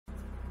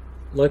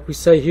Like we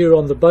say here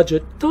on the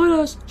Budget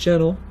Tight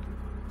channel,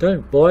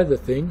 don't buy the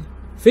thing,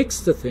 fix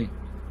the thing.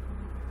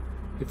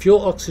 If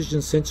your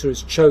oxygen sensor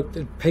is choked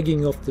and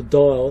pegging off the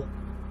dial,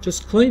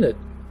 just clean it.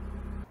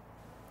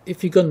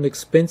 If you've got an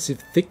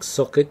expensive thick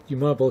socket, you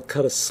might well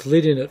cut a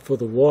slit in it for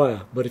the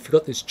wire, but if you've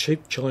got this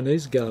cheap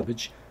Chinese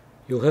garbage,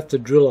 you'll have to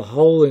drill a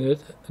hole in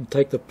it and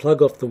take the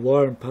plug off the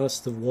wire and pass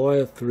the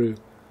wire through,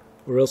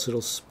 or else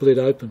it'll split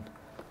open.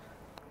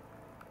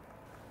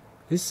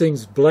 This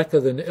thing's blacker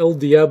than El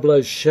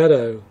Diablo's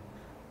shadow,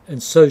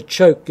 and so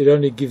choked it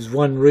only gives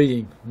one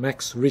reading,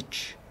 max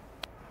rich.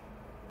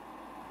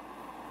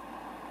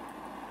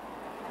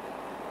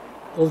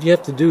 All you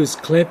have to do is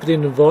clamp it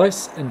in a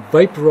vise and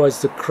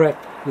vaporize the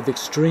crap with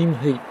extreme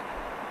heat.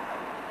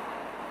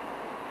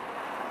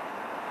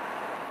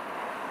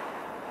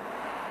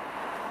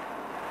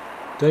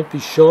 Don't be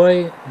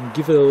shy and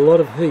give it a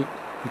lot of heat,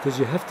 because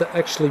you have to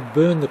actually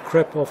burn the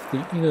crap off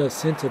the inner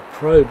center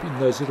probe in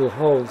those little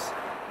holes.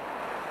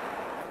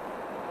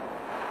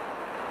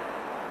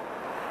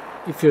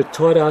 If you're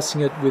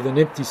tight-assing it with an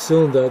empty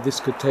cylinder, this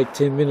could take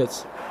 10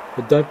 minutes,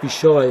 but don't be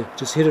shy,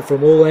 just hit it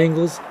from all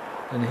angles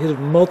and hit it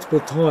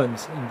multiple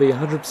times and be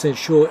 100%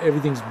 sure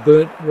everything's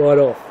burnt right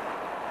off.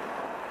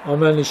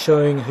 I'm only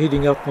showing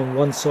heating up on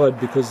one side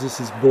because this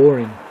is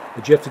boring,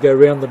 but you have to go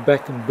around the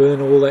back and burn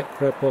all that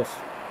crap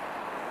off.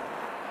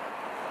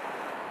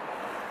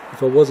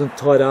 If I wasn't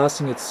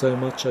tight-assing it so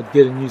much, I'd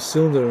get a new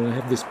cylinder and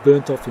have this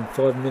burnt off in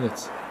 5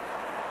 minutes.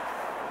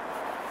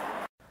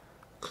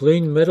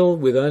 Clean metal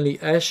with only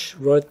ash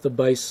right at the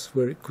base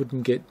where it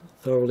couldn't get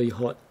thoroughly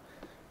hot.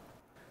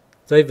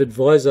 David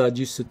Vizard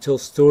used to tell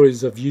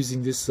stories of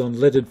using this on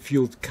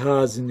leaded-fueled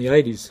cars in the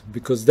 80s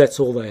because that's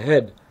all they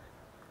had.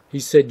 He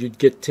said you'd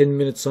get 10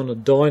 minutes on a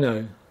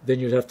dyno, then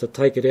you'd have to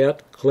take it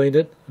out, clean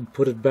it and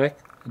put it back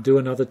and do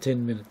another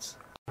 10 minutes.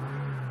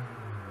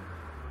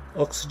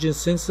 Oxygen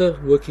sensor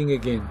working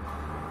again.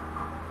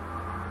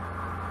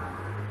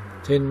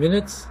 10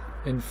 minutes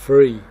and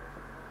free.